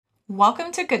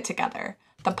Welcome to Good Together,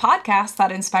 the podcast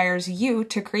that inspires you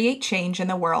to create change in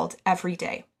the world every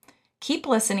day. Keep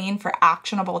listening for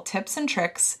actionable tips and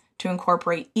tricks to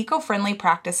incorporate eco-friendly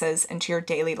practices into your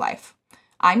daily life.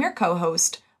 I'm your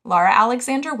co-host, Laura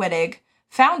Alexander Wittig,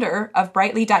 founder of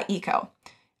Brightly.eco.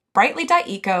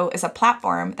 Brightly.eco is a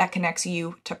platform that connects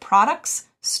you to products,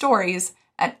 stories,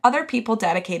 and other people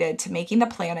dedicated to making the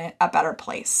planet a better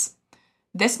place.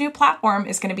 This new platform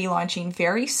is going to be launching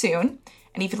very soon,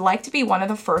 and if you'd like to be one of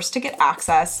the first to get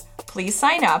access, please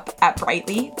sign up at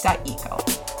Brightly.eco.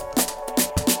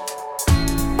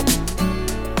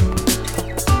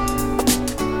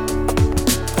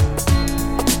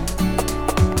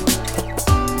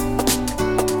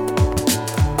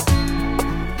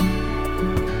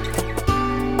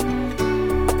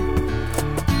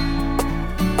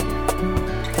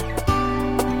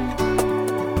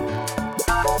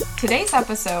 Today's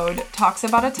episode talks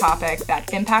about a topic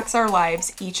that impacts our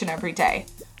lives each and every day.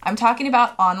 I'm talking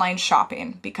about online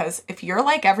shopping because if you're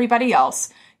like everybody else,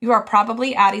 you are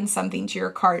probably adding something to your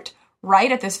cart right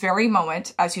at this very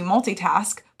moment as you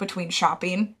multitask between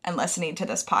shopping and listening to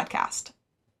this podcast.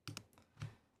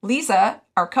 Lisa,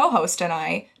 our co-host, and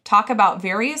I talk about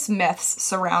various myths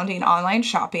surrounding online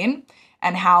shopping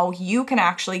and how you can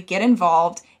actually get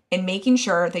involved in making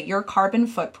sure that your carbon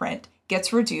footprint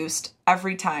gets reduced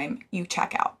every time you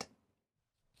check out.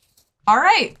 All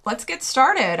right, let's get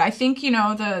started. I think,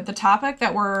 the topic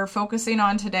that we're focusing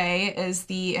on today is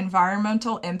the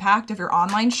environmental impact of your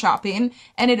online shopping,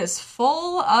 and it is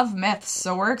full of myths.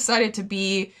 So we're excited to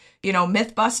be,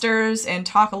 mythbusters and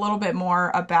talk a little bit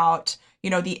more about,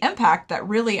 the impact that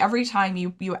really every time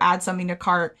you add something to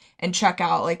cart and check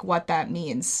out, like what that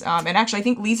means. And actually, I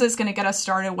think Lisa's going to get us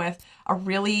started with a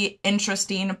really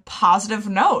interesting positive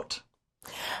note.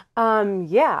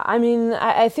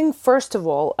 I think first of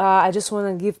all, I just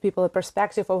want to give people a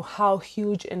perspective of how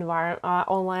huge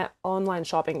online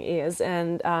shopping is,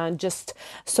 and just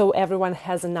so everyone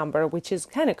has a number, which is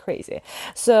kind of crazy.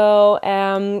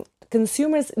 So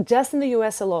consumers just in the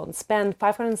US alone spend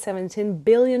 $517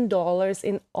 billion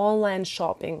in online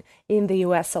shopping in the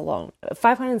US alone.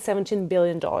 $517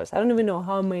 billion. I don't even know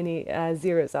how many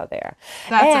zeros are there.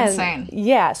 That's insane.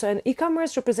 Yeah, so and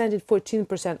e-commerce represented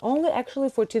 14%, only actually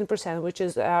 14%, which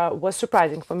is was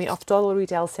surprising for me, of total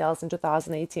retail sales in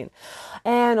 2018.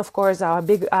 And of course, our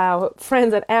big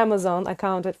friends at Amazon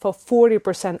accounted for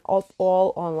 40% of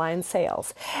all online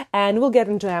sales. And we'll get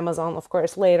into Amazon, of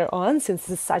course, later on, since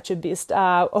it's such a beast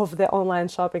of the online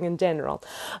shopping in general.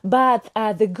 But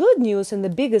the good news and the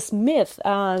biggest myth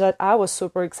that I was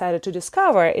super excited to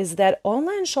discover is that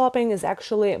online shopping is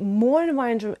actually more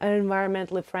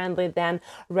environmentally friendly than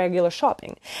regular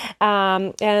shopping.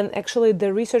 And actually,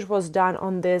 the research was done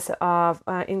on this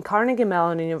in Carnegie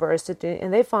Mellon University,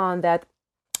 and they found that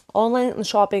online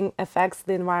shopping affects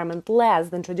the environment less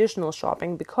than traditional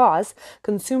shopping because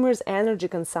consumers' energy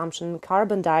consumption and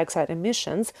carbon dioxide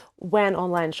emissions when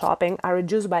online shopping are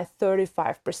reduced by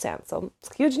 35%. So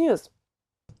it's huge news.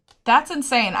 That's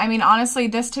insane. I mean, honestly,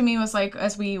 this to me was like,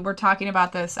 as we were talking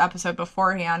about this episode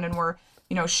beforehand and we're,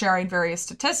 sharing various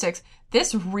statistics,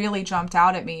 this really jumped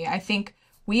out at me. I think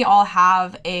we all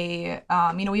have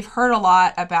we've heard a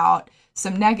lot about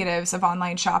some negatives of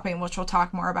online shopping, which we'll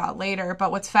talk more about later.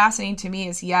 But what's fascinating to me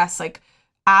is, yes, like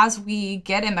as we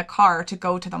get in the car to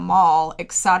go to the mall,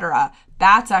 etc.,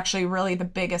 that's actually really the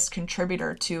biggest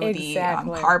contributor to the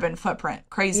carbon footprint.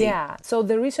 Crazy. Yeah. So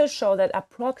the research showed that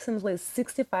approximately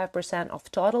 65%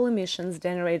 of total emissions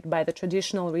generated by the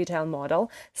traditional retail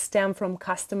model stem from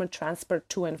customer transport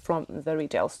to and from the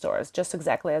retail stores, just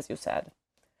exactly as you said.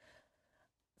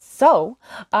 So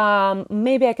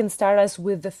maybe I can start us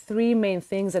with the three main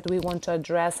things that we want to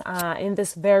address in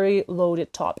this very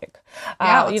loaded topic.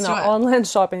 Let's do it. Online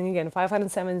shopping, again,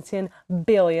 517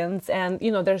 billions. And,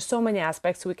 there's so many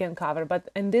aspects we can cover. But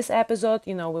in this episode,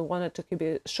 we wanted to keep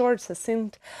it short,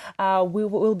 succinct. We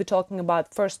will be talking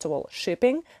about, first of all,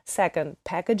 shipping, second,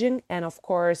 packaging, and of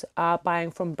course,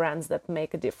 buying from brands that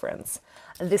make a difference.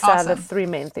 And these are the three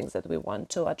main things that we want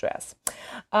to address.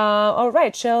 All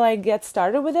right, shall I get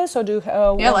started with this? Or do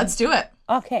let's do it.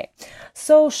 Okay,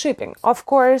 so shipping. Of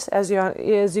course, as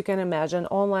you can imagine,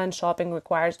 online shopping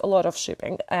requires a lot of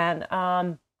shipping, and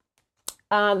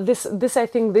this I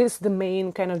think this is the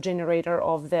main kind of generator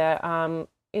of the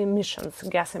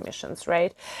gas emissions,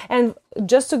 right? And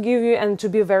just to give you, and to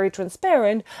be very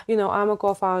transparent, I'm a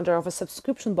co-founder of a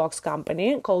subscription box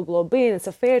company called Globin. It's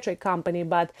a fair trade company,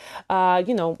 but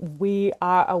we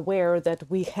are aware that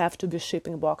we have to be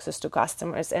shipping boxes to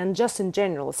customers, and just in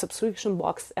general, subscription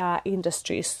box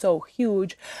industry is so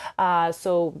huge.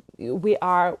 So we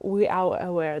are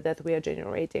aware that we are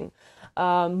generating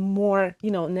more,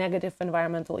 negative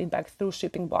environmental impact through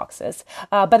shipping boxes.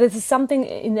 But it is something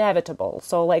inevitable.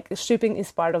 So like shipping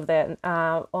is part of the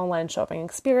online shopping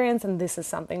experience, and this is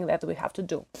something that we have to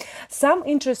do. Some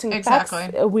interesting facts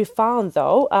we found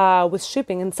though with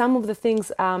shipping, and some of the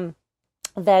things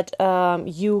that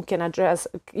you can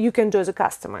do as a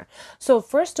customer. So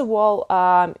first of all,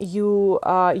 that's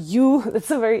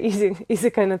a very easy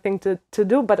kind of thing to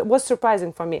do, but it was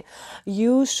surprising for me.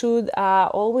 You should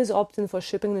always opt in for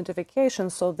shipping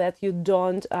notifications so that you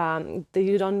don't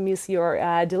miss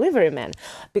your delivery man.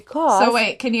 Because so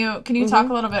wait, can you talk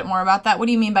a little bit more about that? What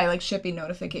do you mean by like shipping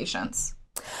notifications?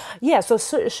 Yeah, so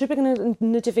shipping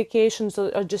notifications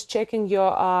are just checking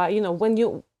your when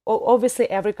you. Obviously,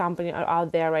 every company are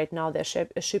out there right now. They're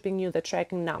shipping you the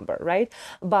tracking number, right?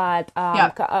 But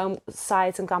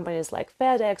sites and companies like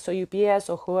FedEx or UPS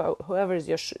or whoever is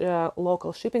your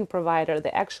local shipping provider, they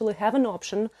actually have an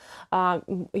option.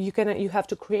 You have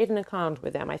to create an account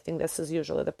with them. I think this is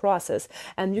usually the process,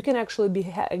 and you can actually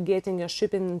be getting your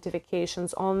shipping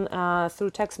notifications on through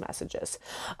text messages.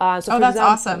 That's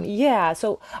awesome. Yeah,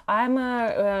 so I'm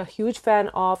a huge fan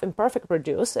of Imperfect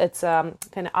Produce. It's kind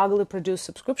of ugly produce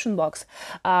subscription box,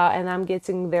 and I'm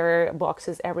getting their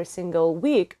boxes every single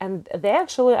week, and they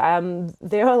actually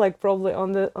they are like probably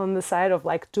on the side of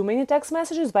like too many text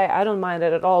messages, but I don't mind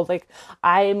it at all. Like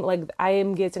I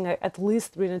am getting at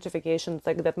least 3 notifications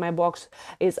like that my box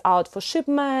is out for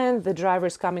shipment, the driver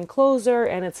is coming closer,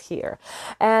 and it's here.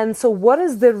 And so what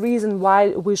is the reason why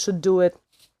we should do it?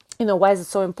 Why is it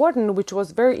so important, which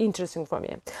was very interesting for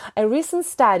me. A recent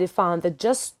study found that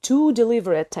just 2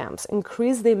 delivery attempts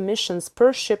increase the emissions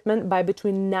per shipment by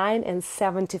between 9 and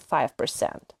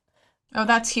 75%. Oh,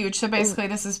 that's huge. So basically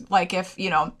this is like if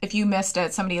you missed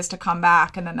it, somebody has to come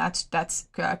back, and then that's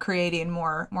creating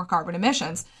more carbon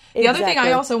emissions. The other thing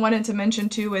I also wanted to mention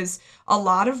too is a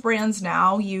lot of brands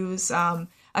now use a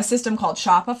system called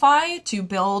Shopify to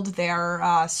build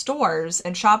their stores,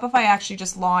 and Shopify actually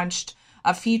just launched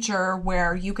a feature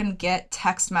where you can get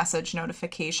text message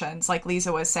notifications, like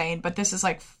Lisa was saying, but this is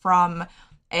like from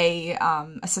a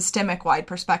systemic wide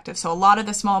perspective. So a lot of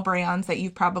the small brands that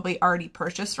you've probably already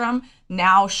purchased from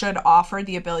now should offer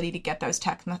the ability to get those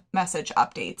text message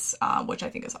updates, which I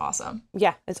think is awesome.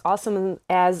 Yeah, it's awesome. And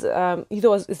as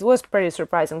it was pretty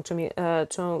surprising to me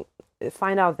to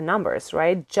find out the numbers,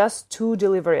 right? Just 2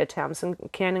 delivery attempts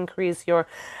can increase your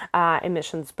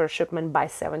emissions per shipment by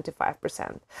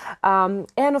 75%.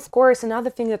 And of course, another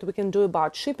thing that we can do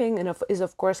about shipping is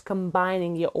of course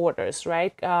combining your orders,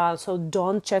 right? So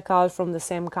don't check out from the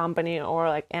same company or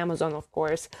like Amazon, of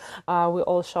course. We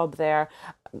all shop there.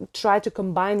 Try to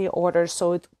combine your orders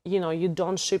so you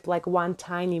don't ship like one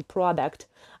tiny product.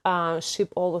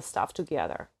 Ship all the stuff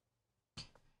together.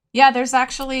 Yeah, there's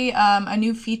actually a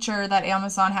new feature that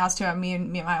Amazon has to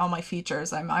all my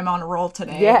features. I'm on a roll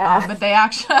today. Yeah. But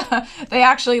they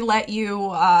actually let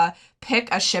you pick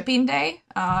a shipping day.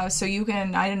 So you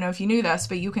can, I don't know if you knew this,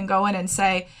 but you can go in and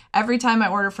say, every time I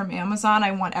order from Amazon,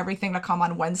 I want everything to come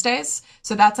on Wednesdays.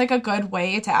 So that's like a good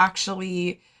way to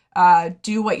actually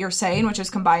do what you're saying, which is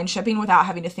combine shipping without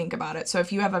having to think about it. So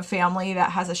if you have a family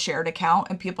that has a shared account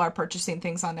and people are purchasing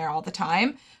things on there all the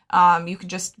time, you can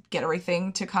just get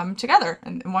everything to come together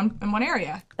in one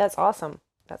area. That's awesome.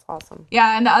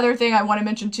 Yeah, and the other thing I want to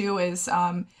mention too is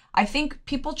I think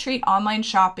people treat online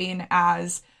shopping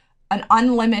as an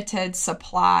unlimited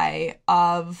supply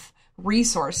of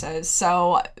resources.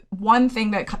 So one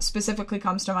thing that specifically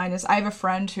comes to mind is I have a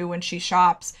friend who, when she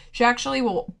shops, she actually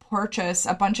will purchase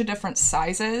a bunch of different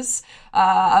sizes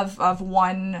of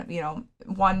one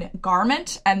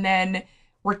garment and then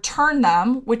return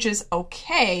them, which is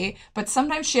okay, but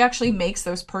sometimes she actually makes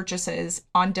those purchases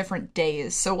on different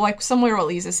days. So like similar to what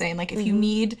Lisa's saying, like if you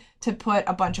need to put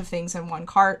a bunch of things in one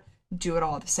cart, do it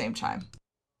all at the same time.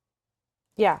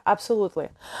 Yeah, absolutely.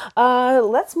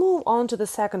 Let's move on to the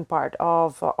second part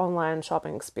of online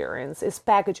shopping experience is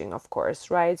packaging, of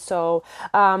course, right? So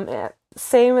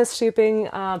same as shipping,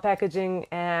 packaging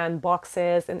and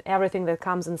boxes and everything that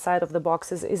comes inside of the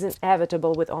boxes is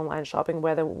inevitable with online shopping,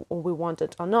 whether we want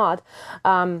it or not.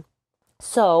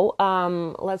 So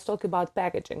let's talk about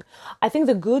packaging. I think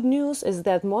the good news is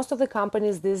that most of the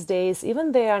companies these days,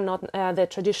 even they are not the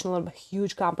traditional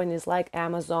huge companies like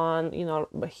Amazon,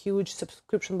 huge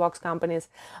subscription box companies,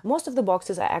 most of the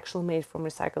boxes are actually made from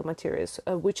recycled materials,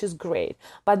 which is great.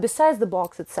 But besides the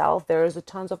box itself, there is a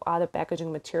tons of other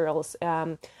packaging materials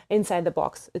inside the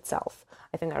box itself.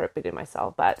 I think I repeated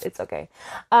myself, but it's okay.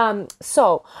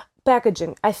 So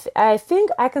packaging. I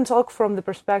think I can talk from the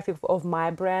perspective of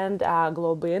my brand,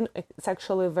 Globin. It's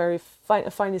actually a very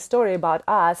funny story about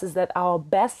us is that our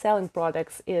best-selling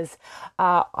products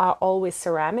are always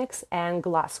ceramics and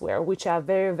glassware, which are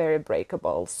very, very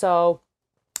breakable. So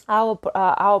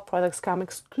our products come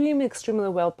extremely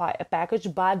well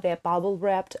packaged, but they're bubble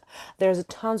wrapped. There's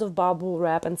tons of bubble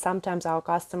wrap, and sometimes our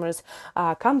customers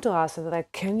come to us and they're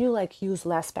like, "Can you use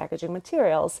less packaging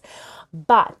materials?"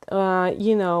 But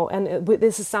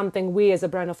this is something we as a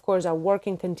brand, of course, are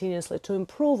working continuously to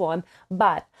improve on.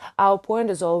 But our point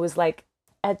is always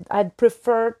I'd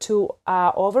prefer to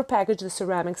overpackage the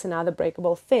ceramics and other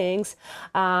breakable things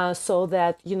so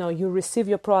that you receive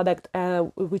your product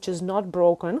which is not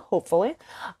broken, hopefully,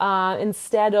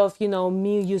 instead of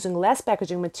me using less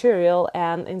packaging material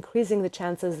and increasing the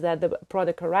chances that the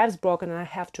product arrives broken and I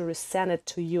have to resend it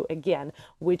to you again,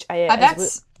 which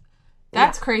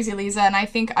That's crazy, Lisa, and I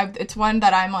think it's one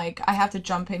that I'm I have to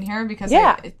jump in here because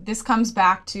this comes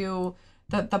back to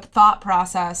the thought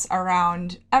process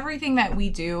around everything that we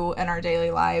do in our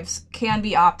daily lives can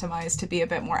be optimized to be a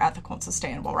bit more ethical and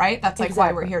sustainable, right? That's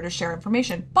why we're here to share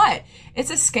information. But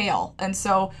it's a scale. And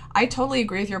so I totally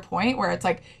agree with your point where it's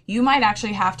you might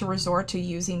actually have to resort to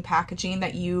using packaging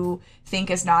that you think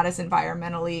is not as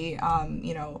environmentally,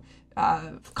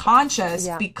 conscious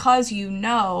because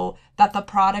that the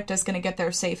product is going to get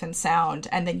there safe and sound,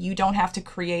 and then you don't have to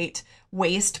create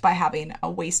waste by having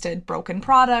a wasted broken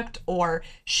product or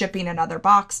shipping another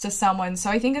box to someone. So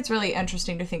I think it's really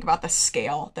interesting to think about the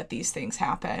scale that these things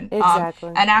happen. Exactly.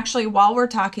 And actually, while we're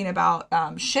talking about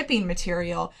shipping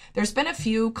material, there's been a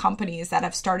few companies that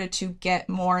have started to get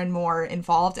more and more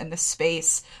involved in the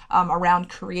space around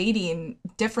creating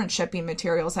different shipping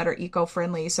materials that are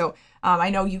eco-friendly. So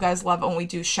I know you guys love when we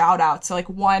do shout outs. So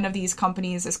one of these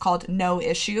companies is called No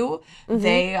Issue. Mm-hmm.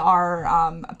 They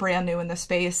are brand new in the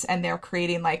space and they're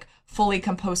creating fully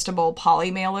compostable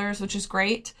poly mailers, which is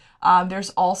great.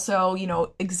 There's also,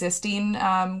 existing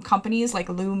companies like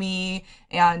Lumi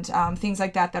and things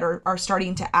like that are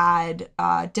starting to add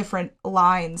different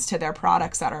lines to their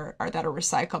products that are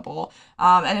recyclable.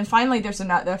 And then finally, there's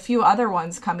a few other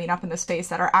ones coming up in the space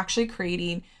that are actually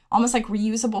creating almost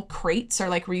reusable crates or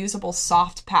reusable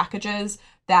soft packages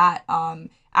that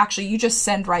actually you just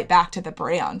send right back to the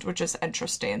brand, which is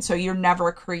interesting. So you're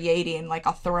never creating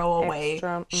a throwaway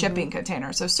shipping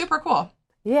container. So super cool.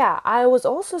 Yeah, I was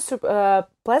also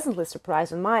pleasantly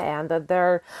surprised on my end that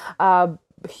there are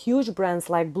huge brands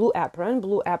like Blue Apron.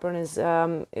 Blue Apron is,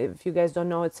 if you guys don't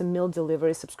know, it's a meal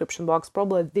delivery subscription box,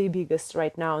 probably the biggest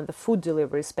right now in the food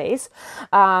delivery space.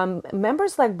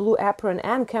 Members like Blue Apron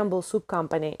and Campbell Soup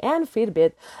Company and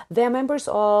Fitbit, they're members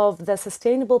of the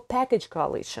Sustainable Package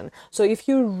Coalition. So if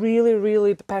you're really,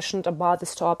 really passionate about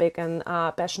this topic and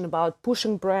passionate about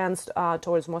pushing brands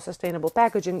towards more sustainable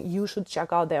packaging, you should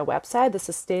check out their website, the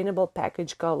Sustainable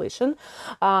Package Coalition.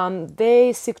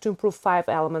 They seek to improve 5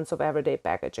 elements of everyday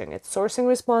packaging. It's sourcing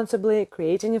responsibly,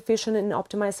 creating efficient and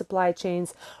optimized supply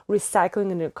chains, recycling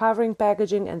and recovering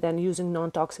packaging, and then using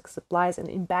non-toxic supplies and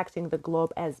impacting the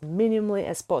globe as minimally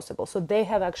as possible. So they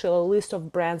have actually a list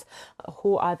of brands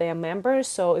who are their members.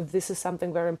 So if this is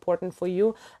something very important for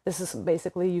you, this is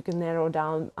basically you can narrow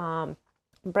down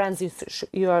brands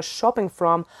you are shopping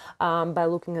from by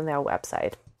looking at their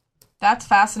website. That's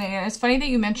fascinating. It's funny that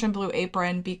you mentioned Blue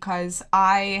Apron because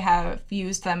I have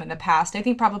used them in the past. I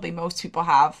think probably most people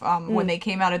have. When they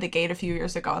came out of the gate a few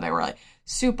years ago, they were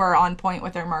super on point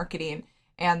with their marketing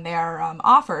and their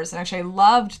offers. And actually I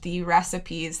loved the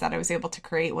recipes that I was able to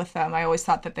create with them. I always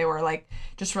thought that they were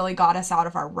just really got us out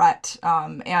of our rut.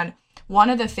 And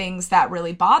one of the things that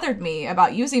really bothered me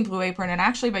about using Blue Apron and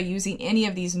actually by using any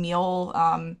of these meal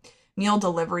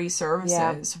delivery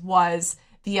services was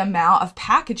the amount of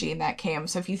packaging that came.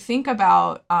 So if you think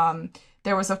about,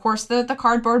 there was, of course, the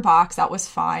cardboard box, that was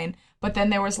fine. But then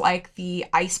there was the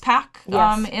ice pack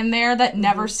in there that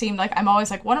never seemed I'm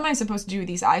always what am I supposed to do with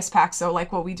these ice packs? So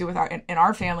what we do with in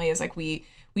our family is we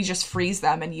just freeze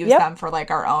them and use them for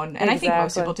our own. And I think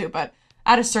most people do, but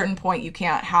at a certain point you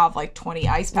can't have 20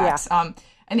 ice packs. And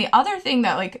the other thing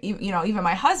that even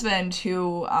my husband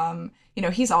who,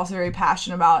 he's also very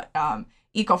passionate about,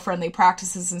 eco-friendly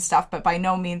practices and stuff, but by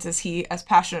no means is he as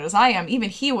passionate as I am. Even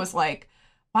he was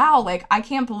wow, like I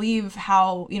can't believe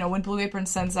how, when Blue Apron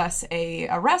sends us a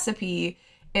recipe,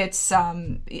 it's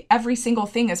every single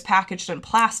thing is packaged in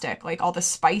plastic, like all the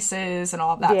spices and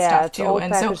all of that Yeah, stuff it's too. all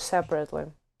And so packaged separately.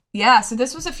 yeah, so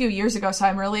this was a few years ago, so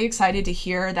I'm really excited to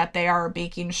hear that they are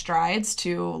making strides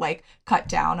to like cut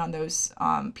down on those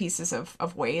pieces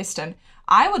of waste. And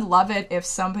I would love it if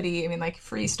somebody, I mean, like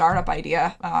free startup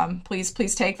idea, please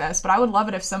take this, but I would love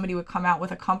it if somebody would come out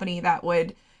with a company that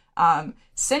would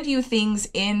send you things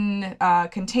in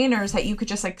containers that you could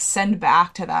just like send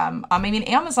back to them. I mean,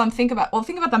 Amazon, think about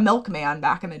the milkman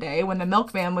back in the day when the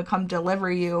milkman would come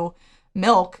deliver you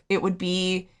milk, it would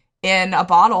be in a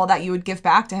bottle that you would give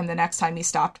back to him the next time he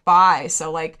stopped by.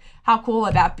 So like how cool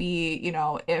would that be,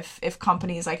 if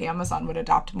companies like Amazon would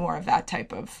adopt more of that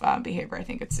type of behavior? I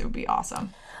think it would be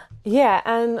awesome. Yeah,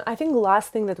 and I think the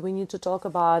last thing that we need to talk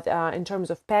about in terms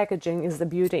of packaging is the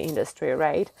beauty industry,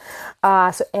 right?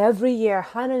 So every year,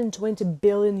 120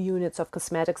 billion units of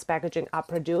cosmetics packaging are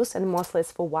produced, and mostly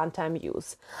it's for one-time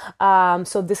use.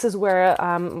 So this is why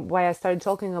I started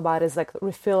talking about is like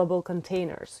refillable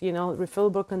containers.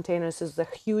 Refillable containers is a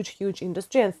huge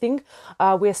industry. I think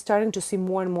we're starting to see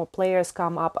more and more players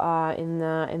come up in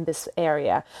this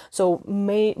area. So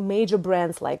major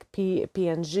brands like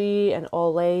P&G and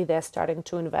Olay, they're starting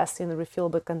to invest in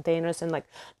refillable containers and like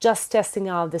just testing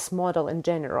out this model in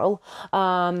general.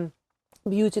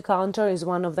 Beauty Counter is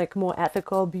one of like more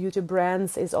ethical beauty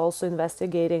brands, is also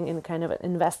investigating and kind of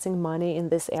investing money in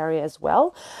this area as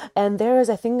well. And there is,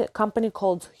 I think, a company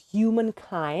called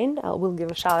Humankind. I will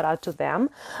give a shout out to them.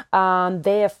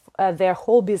 Their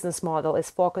whole business model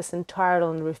is focused entirely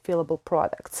on refillable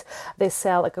products. They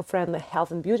sell eco-friendly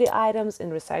health and beauty items in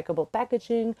recyclable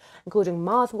packaging, including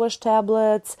mouthwash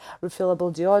tablets,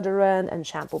 refillable deodorant, and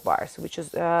shampoo bars, which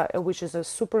is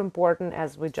super important,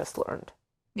 as we just learned.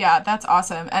 Yeah, that's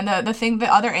awesome. And the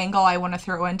other angle I want to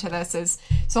throw into this is,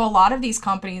 so a lot of these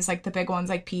companies, like the big ones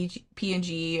like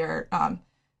P&G or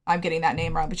I'm getting that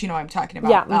name wrong, but you know what I'm talking about.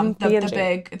 Yeah,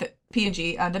 The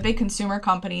P&G, the big consumer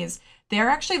companies, they're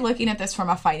actually looking at this from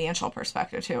a financial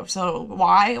perspective too. So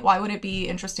why would it be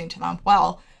interesting to them?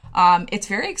 Well, it's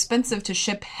very expensive to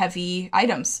ship heavy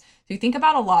items. So you think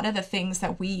about a lot of the things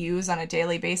that we use on a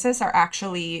daily basis are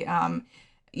actually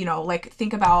like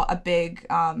think about a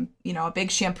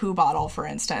big shampoo bottle, for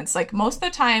instance. Like most of the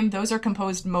time, those are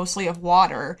composed mostly of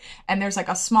water, and there's like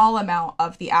a small amount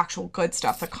of the actual good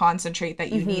stuff, the concentrate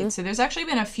that you need. So there's actually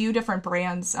been a few different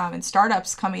brands and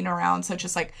startups coming around, such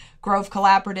as like Grove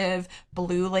Collaborative,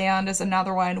 Blue Land is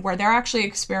another one, where they're actually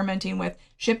experimenting with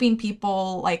shipping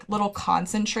people like little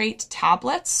concentrate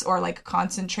tablets or like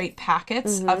concentrate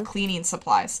packets of cleaning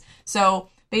supplies. So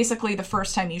basically, the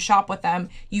first time you shop with them,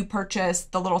 you purchase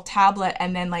the little tablet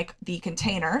and then like the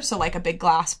container, so like a big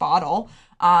glass bottle.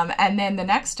 And then the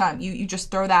next time you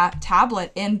just throw that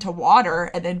tablet into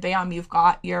water, and then bam, you've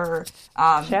got your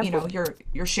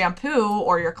your shampoo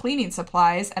or your cleaning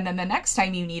supplies. And then the next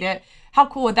time you need it, how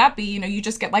cool would that be? You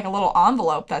just get like a little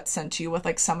envelope that's sent to you with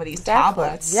like some of these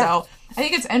tablets. Yeah. So I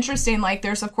think it's interesting. Like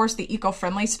there's of course the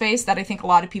eco-friendly space that I think a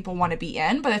lot of people want to be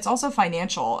in, but it's also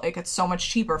financial. Like it's so much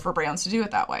cheaper for brands to do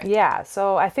it that way. Yeah.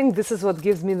 So I think this is what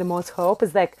gives me the most hope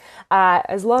is like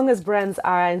as long as brands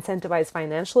are incentivized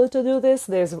financially to do this,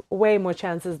 there's way more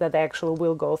chances that they actually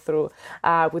will go through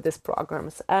with these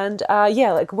programs. And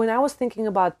like when I was thinking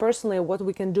about personally what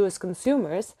we can do as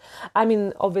consumers, I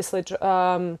mean, obviously,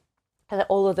 and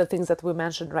all of the things that we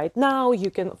mentioned right now, you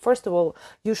can, first of all,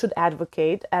 you should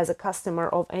advocate as a customer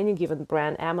of any given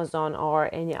brand, Amazon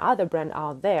or any other brand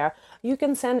out there. You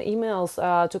can send emails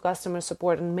to customer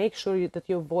support and make sure that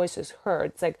your voice is heard.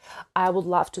 It's like, I would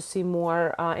love to see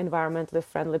more environmentally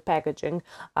friendly packaging.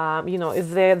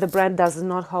 If the brand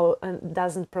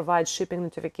doesn't provide shipping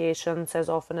notifications as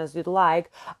often as you'd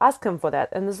like, ask them for that.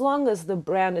 And as long as the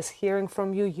brand is hearing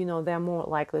from you, they're more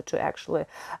likely to actually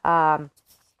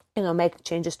make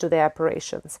changes to their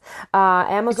operations.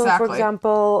 Amazon, Exactly. for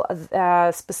example,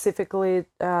 specifically,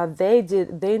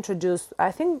 they introduced,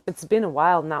 I think it's been a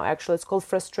while now, actually, it's called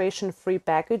frustration-free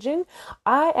packaging.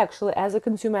 I actually, as a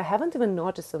consumer, haven't even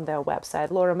noticed on their website.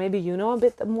 Laura, maybe you know a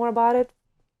bit more about it?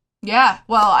 Yeah.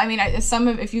 Well, I mean,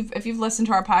 if you've listened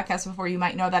to our podcast before, you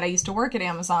might know that I used to work at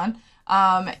Amazon.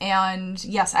 And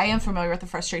yes, I am familiar with the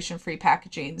frustration-free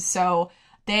packaging. So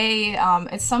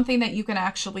it's something that you can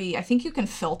actually, I think you can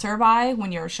filter by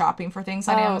when you're shopping for things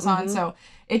on Amazon. So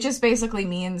it just basically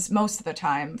means most of the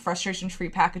time frustration-free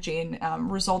packaging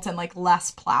results in like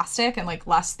less plastic and like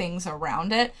less things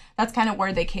around it. That's kind of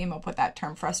where they came up with that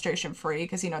term frustration-free,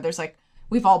 because there's like,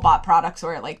 we've all bought products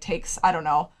where it like takes, I don't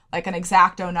know, like an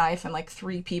X-Acto knife and like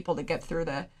 3 people to get through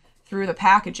through the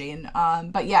packaging.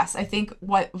 But yes, I think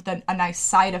a nice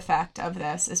side effect of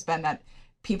this has been that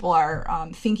people are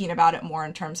thinking about it more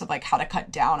in terms of like how to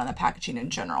cut down on the packaging in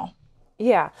general.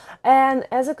 Yeah, and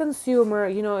as a consumer,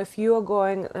 if you are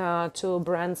going to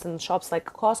brands and shops like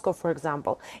Costco, for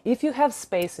example, if you have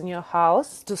space in your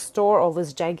house to store all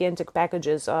these gigantic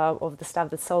packages of the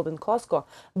stuff that's sold in Costco,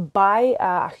 buy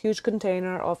a huge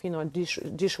container of,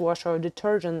 dishwasher or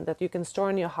detergent that you can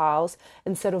store in your house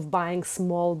instead of buying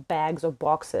small bags or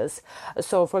boxes.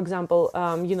 So, for example,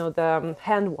 the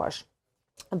hand wash,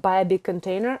 buy a big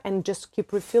container and just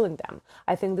keep refilling them.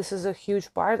 I think this is a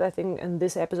huge part. I think in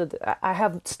this episode, I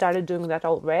have started doing that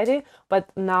already, but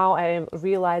now I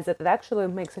realize that it actually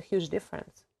makes a huge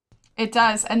difference. It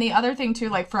does. And the other thing too,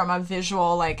 like from a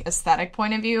visual, like aesthetic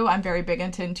point of view, I'm very big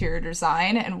into interior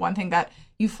design. And one thing that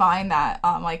you find that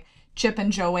like Chip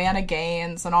and Joanna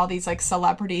Gaines and all these like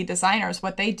celebrity designers,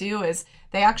 what they do is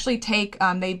they actually take,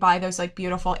 they buy those like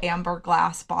beautiful amber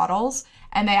glass bottles,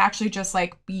 and they actually just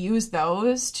like use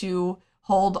those to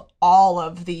hold all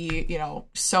of the,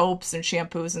 soaps and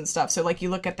shampoos and stuff. So like you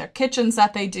look at their kitchens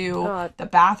that they do, the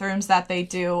bathrooms that they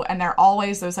do, and they're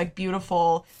always those like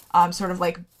beautiful sort of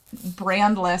like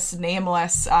brandless,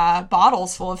 nameless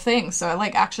bottles full of things. So it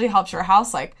like actually helps your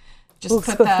house like just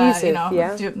looks put cohesive,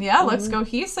 looks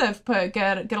cohesive.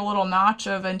 Get a little notch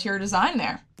of interior design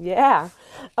there. Yeah.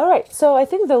 All right. So I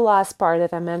think the last part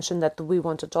that I mentioned that we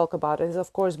want to talk about is,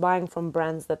 of course, buying from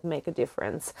brands that make a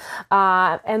difference.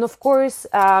 And of course,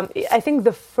 I think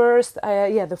the first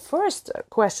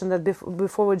question that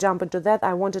before we jump into that,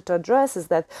 I wanted to address is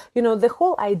that, the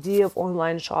whole idea of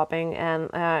online shopping and,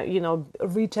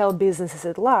 retail businesses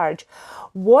at large,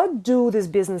 what do these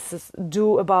businesses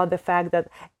do about the fact that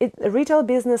retail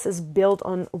business is built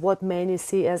on what many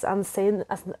see as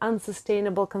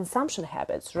unsustainable consumption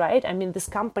habits, right? I mean, these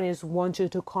companies want you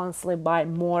to constantly buy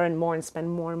more and more and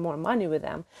spend more and more money with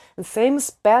them. And same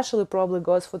especially probably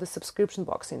goes for the subscription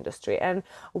box industry. And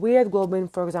we at Globin,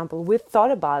 for example, we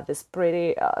thought about this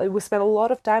we spent a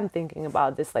lot of time thinking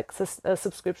about this, like a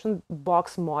subscription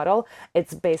box model.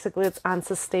 It's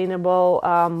unsustainable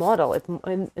model.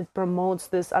 It promotes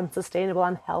this unsustainable,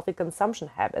 unhealthy consumption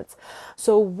habits.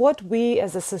 So what we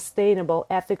as a sustainable,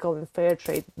 ethical, and fair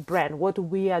trade brand, what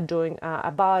we are doing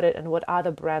about it, and what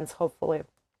other brands hopefully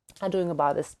are doing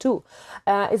about this too,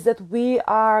 is that we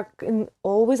are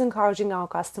always encouraging our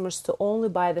customers to only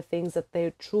buy the things that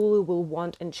they truly will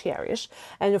want and cherish.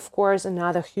 And of course,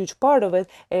 another huge part of it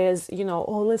is,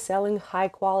 only selling high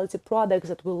quality products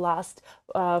that will last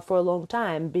for a long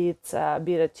time, be it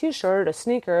a t-shirt, or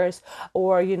sneakers,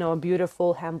 or, a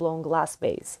beautiful hand-blown glass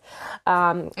vase.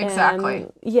 Exactly.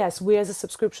 And yes, we as a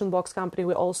subscription box company,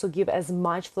 we also give as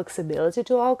much flexibility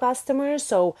to our customers.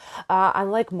 So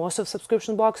unlike most of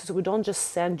subscription boxes, we don't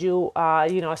just send you,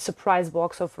 a surprise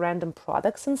box of random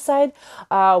products inside.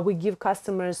 We give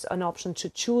customers an option to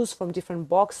choose from different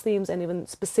box themes and even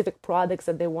specific products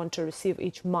that they want to receive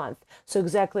each month. So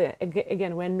exactly,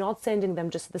 again, we're not sending them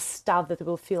just the stuff that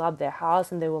will fill up their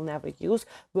house and they will never use.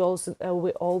 We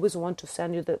always want to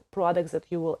send you the products that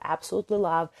you will absolutely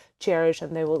love, cherish,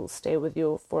 and they will stay with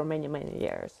you for many, many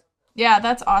years. Yeah,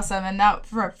 that's awesome. And that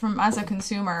from as a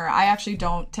consumer, I actually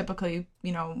don't typically,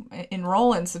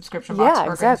 enroll in subscription box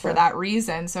programs for that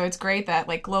reason. So it's great that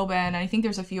like Globin, and I think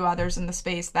there's a few others in the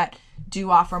space that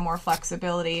do offer more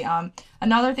flexibility.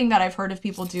 Another thing that I've heard of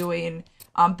people doing,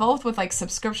 both with like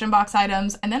subscription box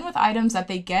items and then with items that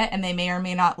they get and they may or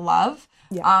may not love.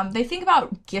 Yeah. They think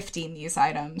about gifting these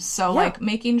items. So like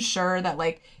making sure that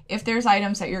like if there's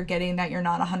items that you're getting that you're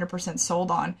not 100%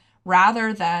 sold on,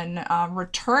 rather than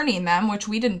returning them, which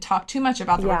we didn't talk too much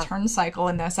about the return cycle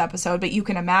in this episode, but you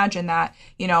can imagine that,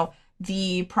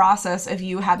 the process of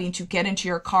you having to get into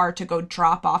your car to go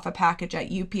drop off a package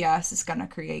at UPS is going to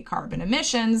create carbon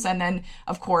emissions. And then,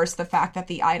 of course, the fact that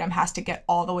the item has to get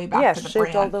all the way back to the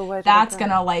brand, that's going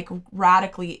to like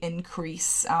radically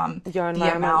increase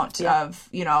the amount of,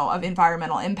 of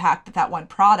environmental impact that one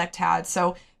product had.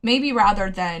 So maybe rather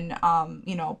than,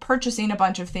 purchasing a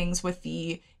bunch of things with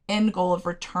the end goal of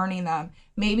returning them,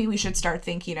 maybe we should start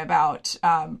thinking about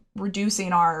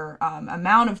reducing our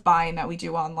amount of buying that we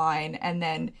do online. And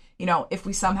then, if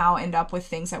we somehow end up with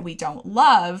things that we don't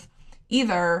love,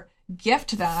 either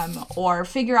gift them or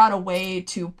figure out a way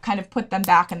to kind of put them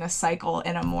back in the cycle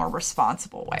in a more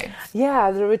responsible way.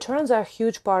 Yeah, the returns are a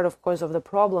huge part, of course, of the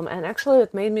problem. And actually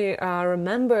it made me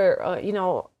remember,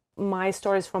 my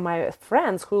stories from my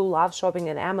friends who love shopping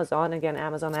at Amazon. Again,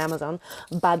 Amazon,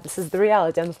 but this is the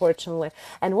reality, unfortunately.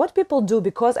 And what people do,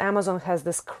 because Amazon has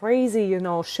this crazy,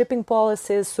 shipping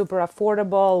policies, super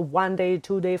affordable, 1 day,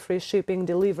 2 day free shipping,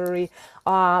 delivery,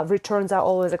 returns are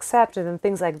always accepted and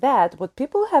things like that. What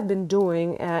people have been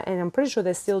doing, and I'm pretty sure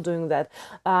they're still doing that.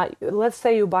 Let's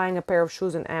say you're buying a pair of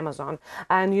shoes on Amazon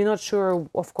and you're not sure,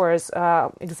 of course,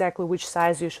 exactly which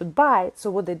size you should buy.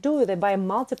 So what they do, they buy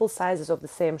multiple sizes of the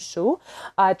same shoe,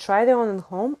 try them on at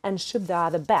home and ship the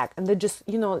other back. And they just,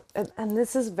 and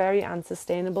this is very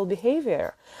unsustainable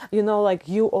behavior. Like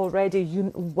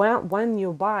when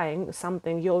you're buying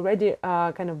something, you're already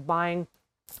kind of buying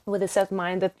with a set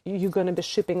mind that you're going to be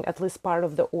shipping at least part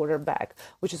of the order back,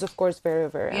 which is of course very,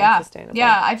 very unsustainable.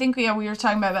 Yeah, I think we were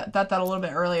talking about that a little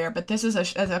bit earlier, but this is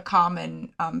a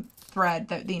common thread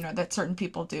that that certain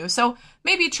people do. So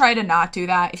maybe try to not do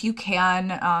that if you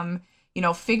can.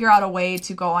 Figure out a way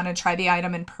to go on and try the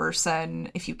item in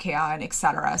person if you can,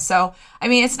 etc. So, I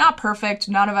mean, it's not perfect.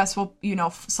 None of us will,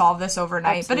 solve this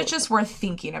overnight, Absolutely. But it's just worth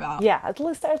thinking about. Yeah, at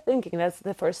least start thinking. That's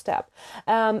the first step.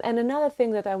 And another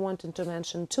thing that I wanted to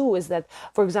mention too is that,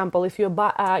 for example, if you're,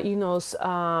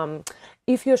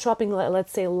 if you're shopping,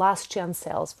 let's say, last chance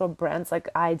sales for brands like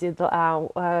I did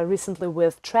recently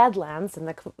with Treadlands and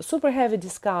like super heavy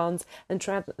discounts, and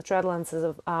Treadlands is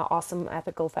an awesome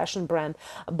ethical fashion brand,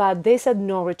 but they said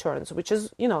no returns, which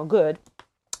is, good.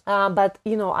 But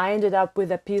I ended up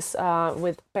with a piece,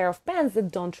 with a pair of pants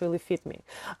that don't really fit me,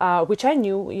 which I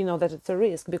knew, that it's a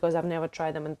risk because I've never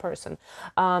tried them in person.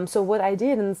 So what I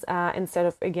did instead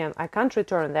of, again, I can't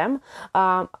return them.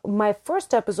 My first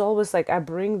step is always like I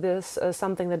bring this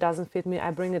something that doesn't fit me.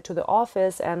 I bring it to the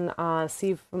office and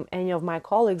see if any of my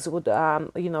colleagues would,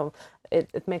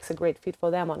 it makes a great fit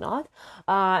for them or not.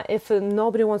 If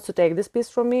nobody wants to take this piece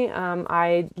from me,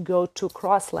 I go to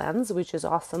Crosslands, which is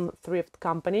awesome thrift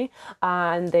company,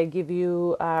 and they give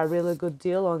you a really good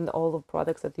deal on all the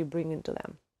products that you bring into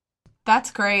them.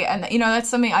 That's great. And, that's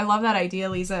something, I love that idea,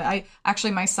 Lisa. I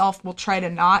actually myself will try to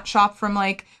not shop from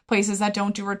like places that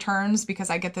don't do returns because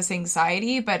I get this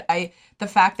anxiety. But the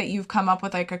fact that you've come up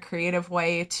with like a creative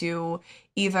way to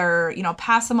either,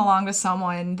 pass them along to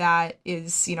someone that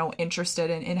is,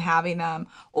 interested in having them,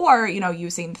 or,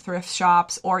 using thrift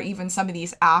shops, or even some of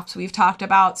these apps we've talked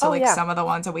about. So some of the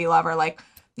ones that we love are like,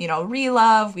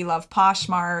 Relove, we love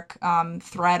Poshmark,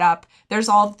 ThredUp. There's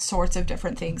all sorts of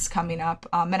different things coming up.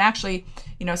 And actually,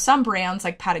 some brands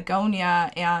like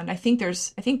Patagonia, and I think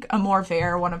Amor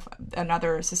Vert,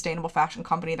 another sustainable fashion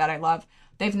company that I love,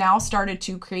 they've now started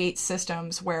to create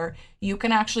systems where you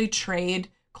can actually trade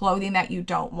clothing that you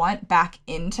don't want back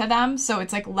into them. So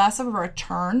it's like less of a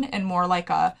return and more like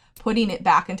a putting it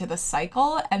back into the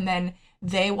cycle, and then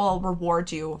they will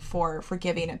reward you for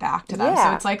giving it back to them. Yeah.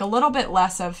 So it's like a little bit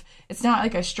less of, it's not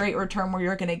like a straight return where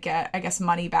you're going to get, I guess,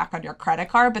 money back on your credit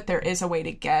card, but there is a way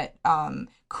to get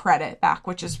credit back,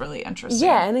 which is really interesting.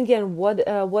 Yeah, and again,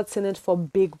 what's in it for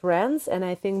big brands? And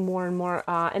I think more and more,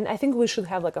 and I think we should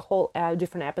have like a whole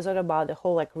different episode about the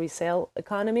whole like resale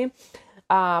economy.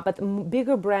 But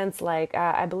bigger brands like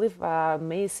I believe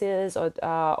Macy's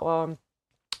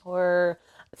or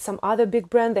some other big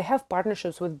brand, they have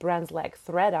partnerships with brands like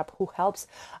ThredUp, who helps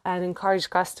and encourage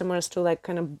customers to like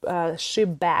kind of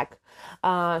ship back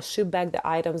the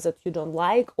items that you don't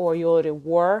like or you already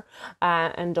wore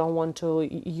and don't want to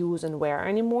use and wear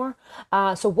anymore.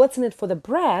 So what's in it for the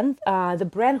brand? The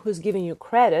brand who's giving you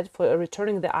credit for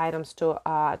returning the items to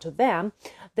them,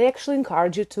 they actually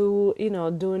encourage you to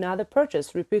do another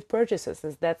purchase, repeat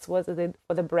purchases. That's what they did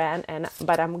for the brand.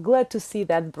 But I'm glad to see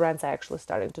that brands are actually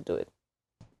starting to do it.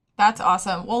 That's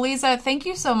awesome. Well, Lisa, thank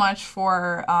you so much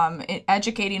for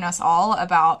educating us all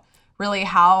about really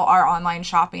how our online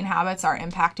shopping habits are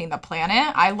impacting the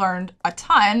planet. I learned a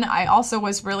ton. I also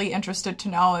was really interested to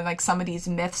know, and like some of these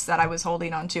myths that I was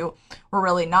holding on to were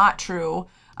really not true.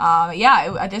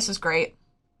 This was great.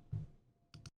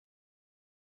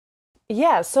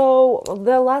 Yeah, so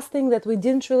the last thing that we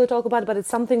didn't really talk about, but it's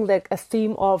something like a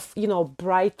theme of,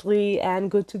 brightly and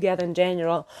good together in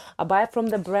general. Buy from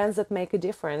the brands that make a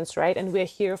difference, right? And we're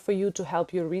here for you to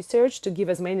help you research, to give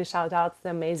as many shout outs to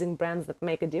amazing brands that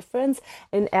make a difference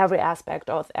in every aspect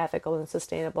of ethical and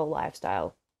sustainable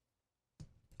lifestyle.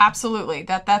 Absolutely.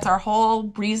 That's our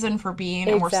whole reason for being.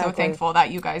 And Exactly. We're so thankful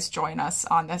that you guys join us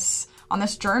on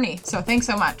this journey. So thanks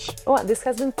so much. Well, this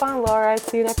has been fun, Laura.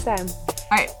 See you next time.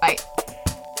 All right. Bye.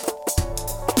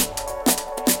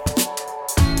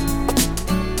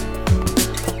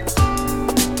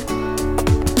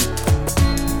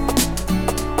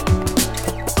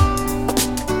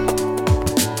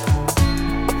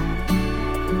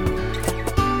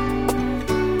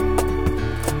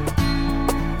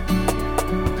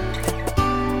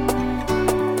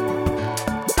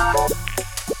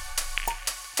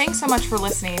 Thanks so much for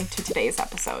listening to today's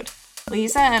episode.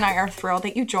 Lisa and I are thrilled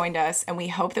that you joined us, and we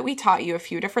hope that we taught you a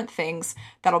few different things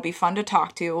that'll be fun to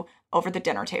talk to over the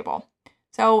dinner table.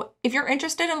 So if you're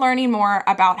interested in learning more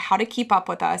about how to keep up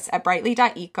with us at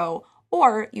brightly.eco,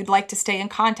 or you'd like to stay in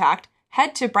contact,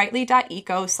 head to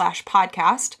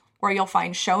brightly.eco/podcast, where you'll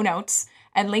find show notes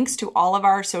and links to all of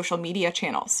our social media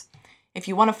channels. If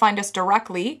you want to find us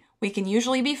directly, we can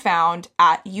usually be found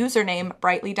at username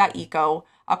brightly.eco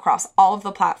across all of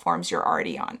the platforms you're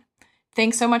already on.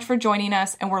 Thanks so much for joining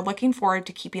us, and we're looking forward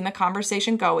to keeping the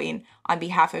conversation going on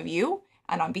behalf of you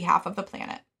and on behalf of the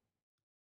planet.